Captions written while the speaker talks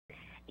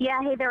Yeah,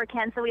 hey there,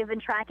 Ken. So we have been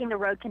tracking the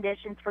road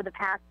conditions for the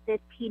past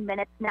 15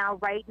 minutes now.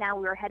 Right now,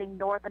 we are heading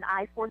north on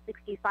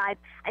I-465.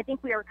 I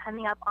think we are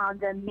coming up on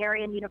the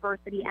Marian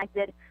University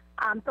exit.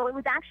 So it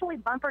was actually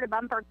bumper to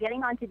bumper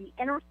getting onto the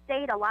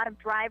interstate. A lot of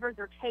drivers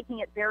are taking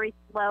it very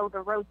slow. The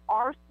roads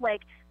are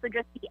slick, so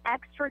just be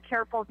extra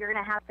careful if you're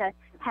going to have to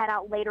head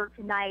out later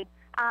tonight.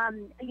 A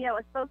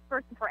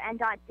spokesperson for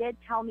NDOT did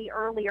tell me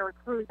earlier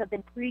crews have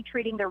been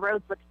pre-treating the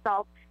roads with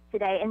salt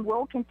today and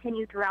will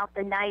continue throughout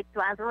the night. So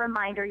as a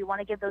reminder, you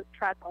want to give those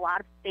trucks a lot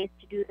of space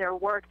to do their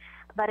work.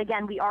 But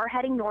again, we are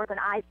heading north on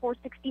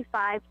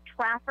I-465.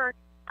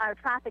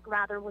 Traffic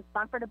was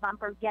bumper to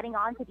bumper getting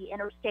onto the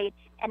interstate,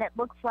 and it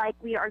looks like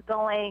we are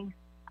going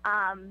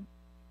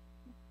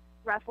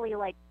roughly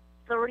like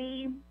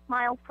 30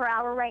 miles per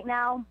hour right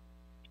now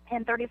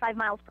and 35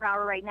 miles per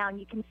hour right now, and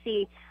you can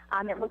see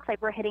it looks like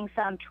we're hitting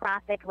some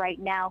traffic right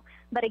now.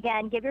 But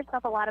again, give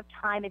yourself a lot of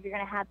time if you're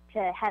going to have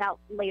to head out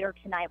later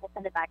tonight. We'll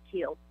send it back to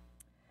you.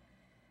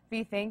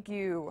 V, thank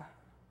you.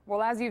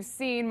 Well, as you've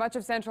seen, much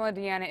of central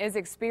Indiana is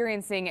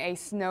experiencing a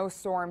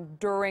snowstorm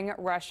during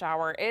rush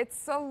hour.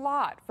 It's a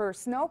lot for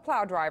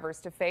snowplow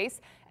drivers to face,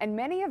 and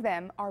many of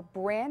them are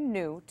brand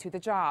new to the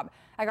job.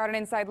 I got an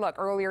inside look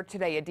earlier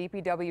today at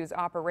DPW's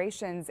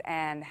operations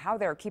and how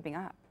they're keeping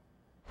up.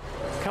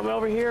 Coming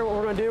over here, what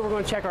we're going to do, we're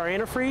going to check our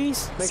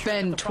antifreeze.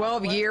 Spend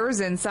 12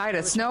 years inside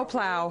a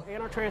snowplow.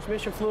 And our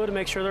transmission fluid to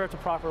make sure they're at the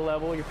proper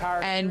level. Your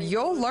power. And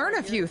you'll learn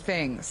a few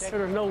things. So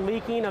there's no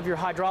leaking of your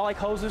hydraulic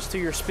hoses to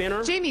your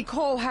spinner. Jamie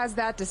Cole has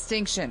that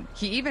distinction.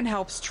 He even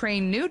helps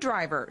train new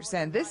drivers,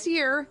 and this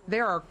year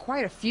there are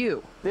quite a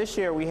few. This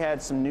year we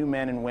had some new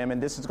men and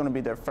women. This is going to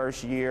be their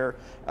first year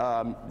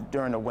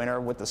during the winter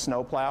with the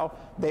snowplow.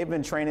 They've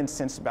been training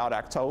since about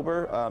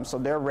October, so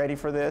they're ready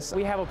for this.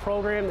 We have a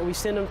program that we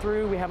send them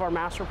through. We have our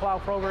master plow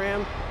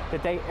program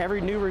that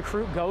every new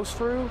recruit goes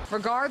through.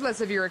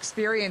 Regardless of your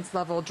experience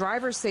level,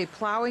 drivers say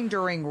plowing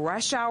during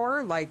rush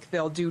hour, like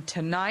they'll do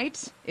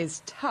tonight,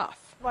 is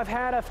tough. I've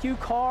had a few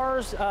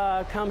cars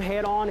come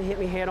head on and hit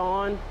me head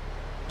on,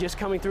 just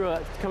coming through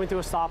a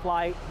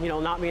stoplight,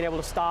 not being able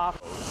to stop.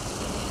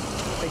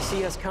 If they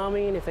see us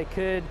coming, if they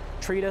could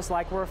treat us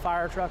like we're a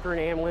fire truck or an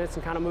ambulance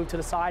and kind of move to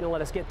the side and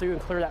let us get through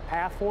and clear that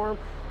path for them,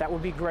 that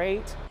would be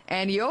great.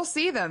 And you'll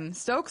see them.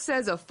 Stokes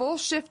says a full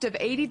shift of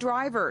 80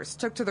 drivers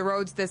took to the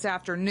roads this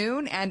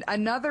afternoon, and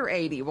another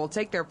 80 will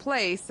take their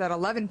place at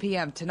 11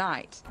 p.m.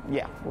 tonight.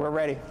 Yeah, we're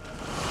ready.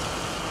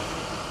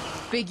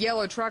 Big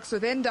yellow trucks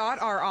with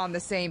NDOT are on the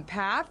same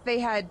path. They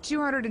had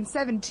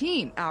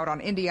 217 out on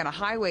Indiana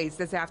highways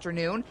this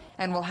afternoon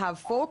and will have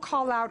full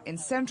call out in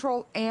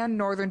central and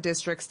northern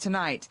districts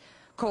tonight.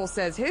 Cole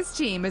says his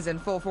team is in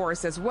full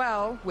force as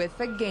well with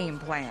a game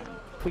plan.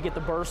 If we get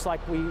the bursts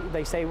like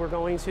they say we're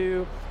going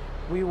to,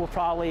 we will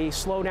probably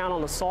slow down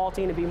on the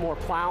salting and be more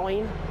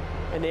plowing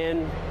and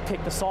then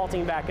pick the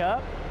salting back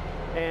up.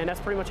 And that's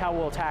pretty much how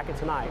we'll attack it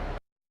tonight.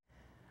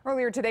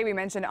 Earlier today, we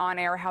mentioned on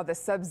air how the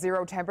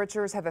sub-zero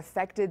temperatures have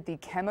affected the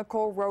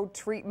chemical road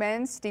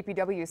treatments.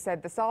 DPW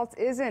said the salt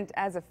isn't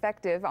as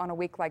effective on a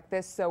week like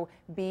this, so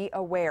be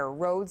aware.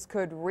 Roads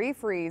could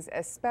refreeze,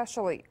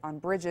 especially on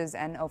bridges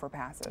and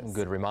overpasses.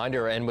 Good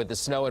reminder. And with the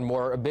snow and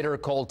more bitter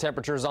cold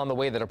temperatures on the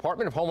way, the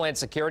Department of Homeland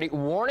Security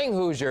warning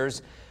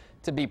Hoosiers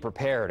to be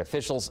prepared.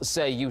 Officials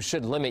say you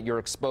should limit your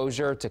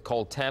exposure to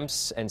cold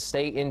temps and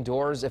stay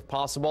indoors if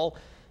possible.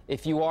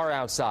 If you are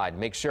outside,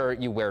 make sure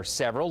you wear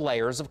several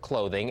layers of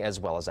clothing as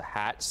well as a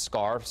hat,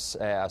 scarf,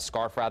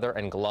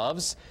 and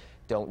gloves.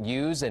 Don't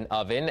use an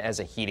oven as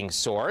a heating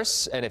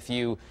source. And if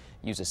you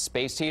use a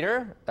space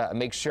heater,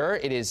 make sure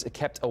it is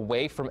kept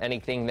away from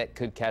anything that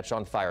could catch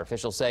on fire.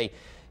 Officials say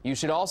you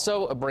should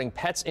also bring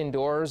pets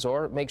indoors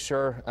or make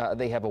sure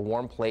they have a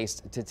warm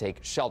place to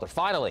take shelter.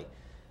 Finally,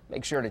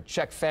 make sure to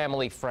check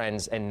family,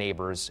 friends, and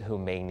neighbors who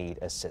may need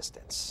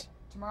assistance.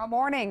 Tomorrow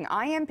morning,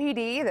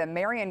 IMPD, the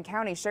Marion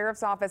County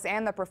Sheriff's Office,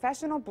 and the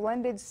Professional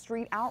Blended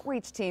Street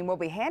Outreach Team will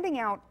be handing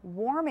out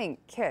warming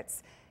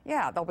kits.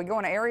 Yeah, they'll be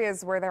going to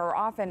areas where there are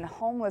often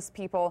homeless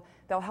people.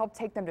 They'll help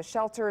take them to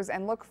shelters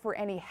and look for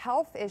any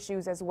health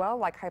issues as well,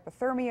 like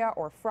hypothermia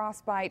or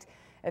frostbite.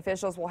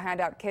 Officials will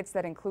hand out kits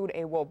that include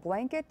a wool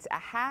blanket, a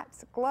hat,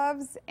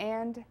 gloves,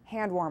 and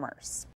hand warmers.